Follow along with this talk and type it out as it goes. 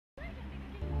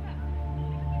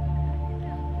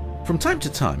From time to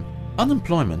time,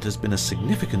 unemployment has been a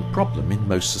significant problem in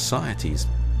most societies.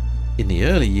 In the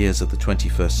early years of the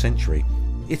 21st century,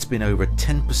 it's been over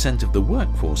 10% of the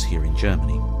workforce here in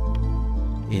Germany.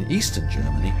 In Eastern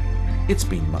Germany, it's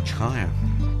been much higher.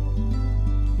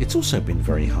 It's also been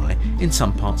very high in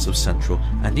some parts of Central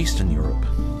and Eastern Europe.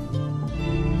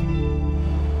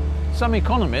 Some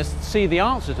economists see the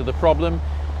answer to the problem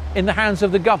in the hands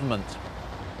of the government.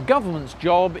 The government's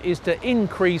job is to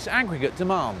increase aggregate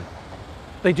demand.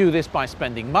 They do this by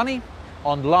spending money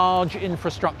on large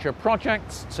infrastructure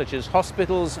projects such as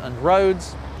hospitals and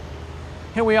roads.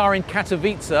 Here we are in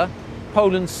Katowice,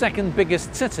 Poland's second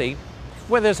biggest city,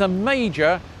 where there's a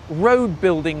major road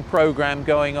building program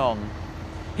going on.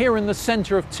 Here in the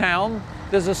centre of town,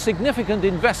 there's a significant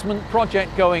investment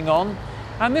project going on,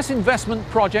 and this investment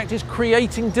project is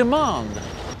creating demand.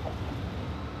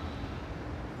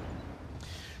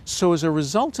 So as a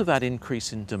result of that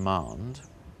increase in demand,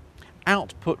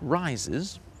 output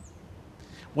rises.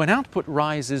 When output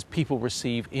rises, people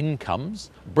receive incomes,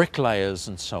 bricklayers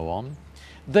and so on.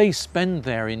 They spend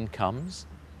their incomes.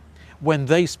 When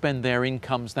they spend their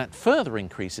incomes, that further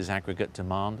increases aggregate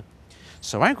demand.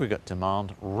 So aggregate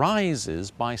demand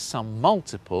rises by some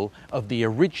multiple of the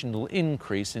original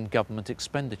increase in government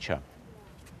expenditure.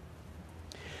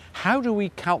 How do we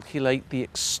calculate the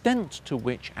extent to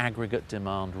which aggregate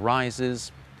demand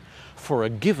rises for a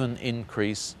given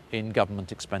increase in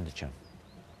government expenditure?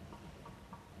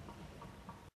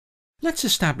 Let's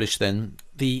establish then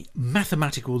the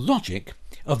mathematical logic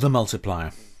of the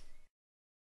multiplier.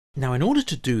 Now, in order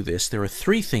to do this, there are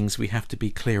three things we have to be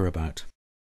clear about.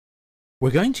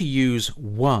 We're going to use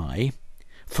Y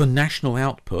for national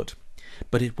output,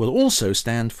 but it will also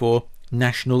stand for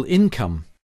national income,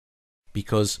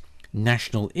 because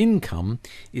national income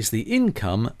is the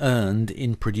income earned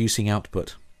in producing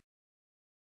output.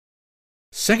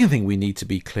 Second thing we need to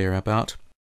be clear about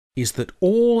is that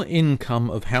all income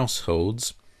of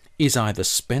households is either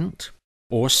spent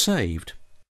or saved.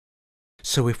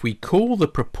 So if we call the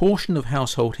proportion of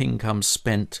household income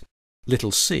spent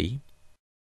little c,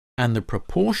 and the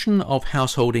proportion of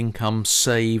household income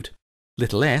saved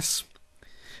little s,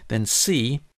 then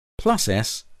c plus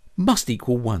s must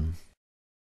equal 1.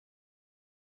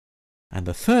 And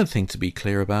the third thing to be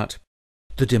clear about,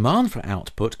 the demand for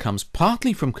output comes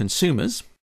partly from consumers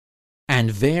and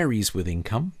varies with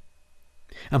income,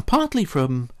 and partly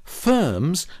from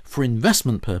firms for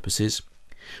investment purposes,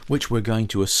 which we're going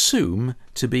to assume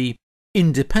to be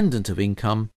independent of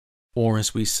income, or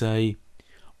as we say,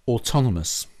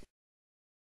 autonomous.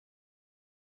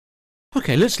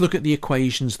 Okay, let's look at the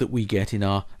equations that we get in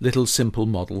our little simple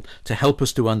model to help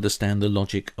us to understand the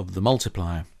logic of the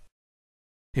multiplier.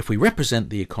 If we represent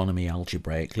the economy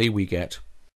algebraically, we get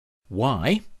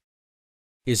Y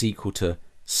is equal to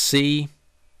C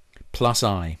plus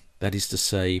I. That is to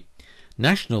say,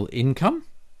 national income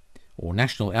or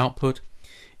national output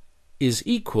is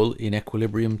equal in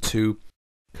equilibrium to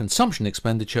consumption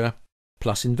expenditure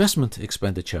plus investment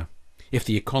expenditure. If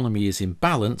the economy is in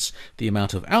balance, the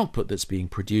amount of output that's being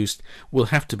produced will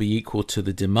have to be equal to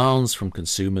the demands from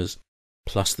consumers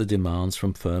plus the demands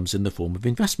from firms in the form of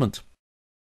investment.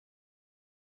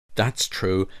 That's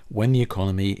true when the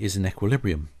economy is in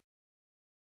equilibrium.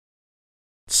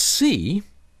 C,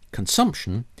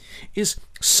 consumption, is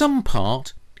some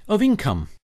part of income.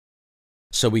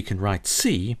 So we can write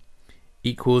C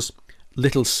equals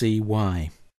little c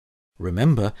y.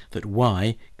 Remember that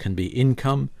y can be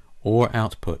income or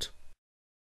output.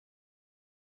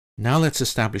 Now let's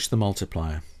establish the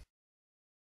multiplier.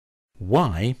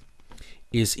 Y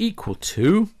is equal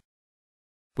to,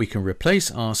 we can replace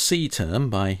our c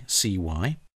term by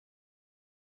cy,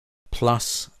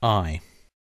 plus I.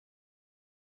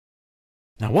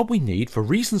 Now what we need, for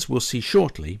reasons we'll see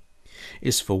shortly,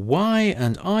 is for y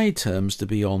and I terms to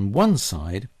be on one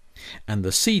side and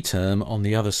the c term on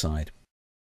the other side.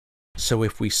 So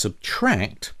if we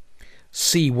subtract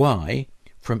cy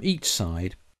from each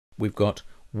side, we've got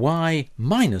y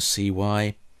minus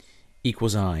cy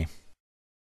equals I.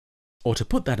 Or to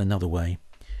put that another way,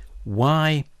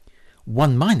 y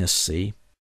 1 minus c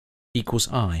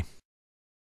equals I.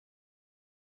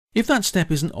 If that step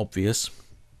isn't obvious,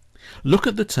 look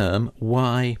at the term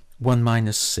y 1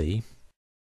 minus c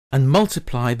and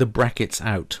multiply the brackets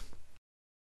out.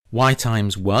 Y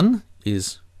times 1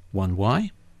 is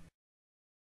 1y,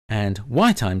 and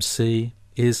y times c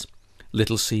is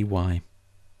little cy.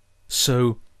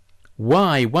 So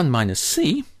y 1 minus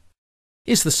c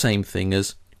is the same thing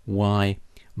as y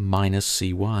minus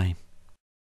cy.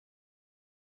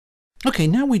 Okay,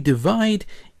 now we divide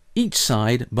each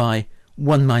side by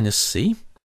 1 minus c.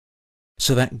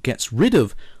 So that gets rid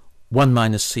of 1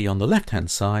 minus c on the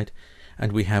left-hand side,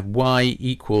 and we have y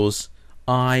equals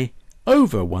I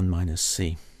over 1 minus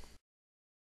c.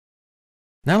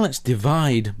 Now let's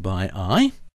divide by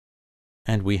I,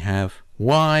 and we have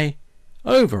y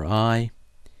over I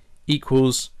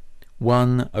equals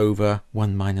 1 over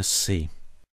 1 minus c.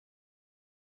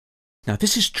 Now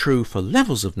this is true for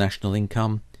levels of national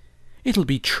income. It'll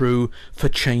be true for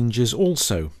changes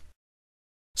also.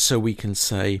 So we can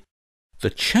say the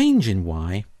change in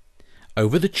y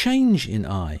over the change in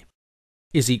I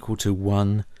is equal to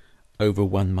 1 over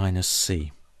 1 minus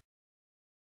c.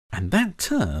 And that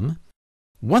term,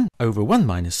 1 over 1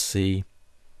 minus c,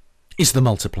 is the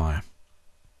multiplier.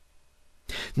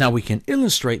 Now we can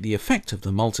illustrate the effect of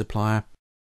the multiplier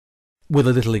with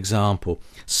a little example.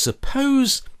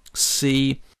 Suppose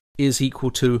c is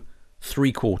equal to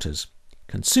 3/4.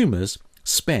 Consumers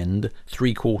spend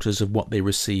 3/4 of what they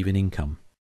receive in income.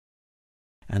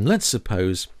 And let's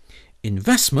suppose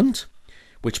investment,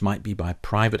 which might be by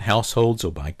private households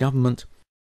or by government,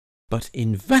 but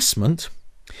investment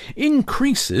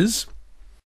increases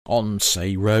on,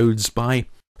 say, roads by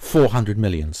 400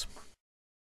 millions.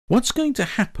 What's going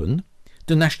to happen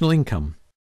to national income?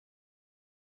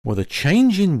 Well, the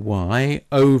change in y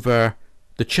over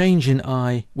the change in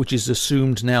I, which is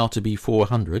assumed now to be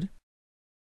 400,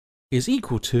 is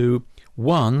equal to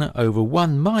 1 over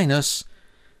 1 minus,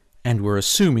 and we're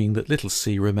assuming that little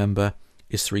c, remember,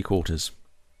 is 3/4.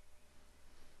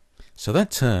 So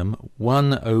that term,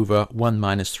 1 over 1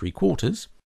 minus 3/4,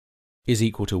 is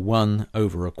equal to 1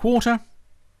 over 1/4,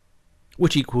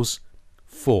 which equals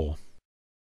 4.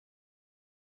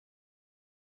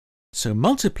 So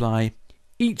multiply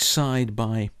each side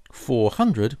by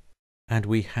 400, and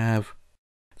we have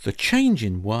the change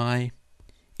in y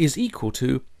is equal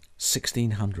to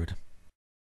 1600.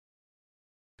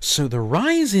 So the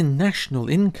rise in national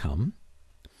income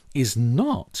is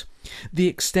not the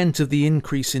extent of the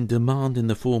increase in demand in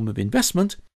the form of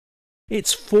investment.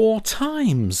 It's 4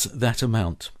 times that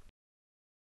amount.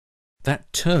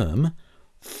 That term,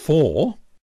 4,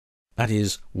 that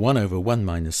is 1 over 1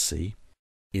 minus c,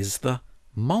 is the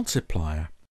multiplier.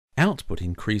 Output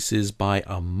increases by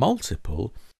a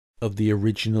multiple of the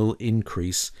original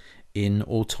increase in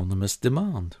autonomous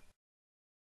demand.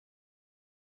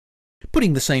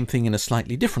 Putting the same thing in a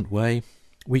slightly different way,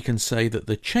 we can say that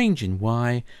the change in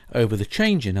y over the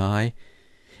change in I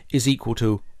is equal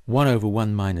to 1 over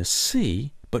 1 minus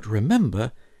c, but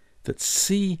remember that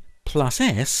c plus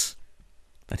s,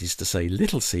 that is to say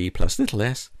little c plus little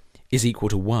s, is equal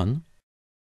to 1.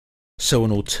 So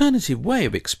an alternative way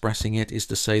of expressing it is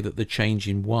to say that the change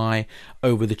in y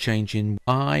over the change in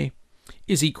I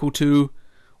is equal to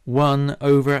 1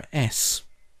 over s,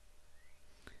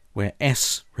 where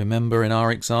s, remember in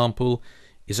our example,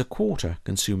 is 1/4.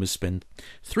 Consumers spend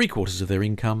 3/4 of their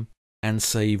income and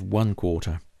save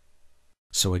 1/4.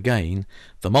 So again,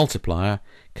 the multiplier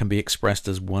can be expressed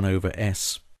as 1 over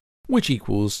s, which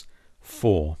equals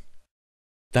 4.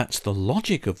 That's the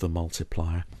logic of the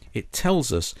multiplier. It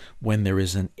tells us when there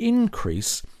is an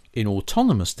increase in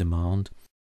autonomous demand,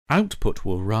 output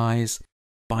will rise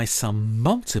by some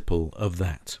multiple of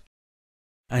that.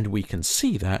 And we can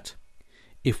see that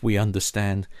if we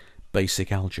understand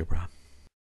basic algebra.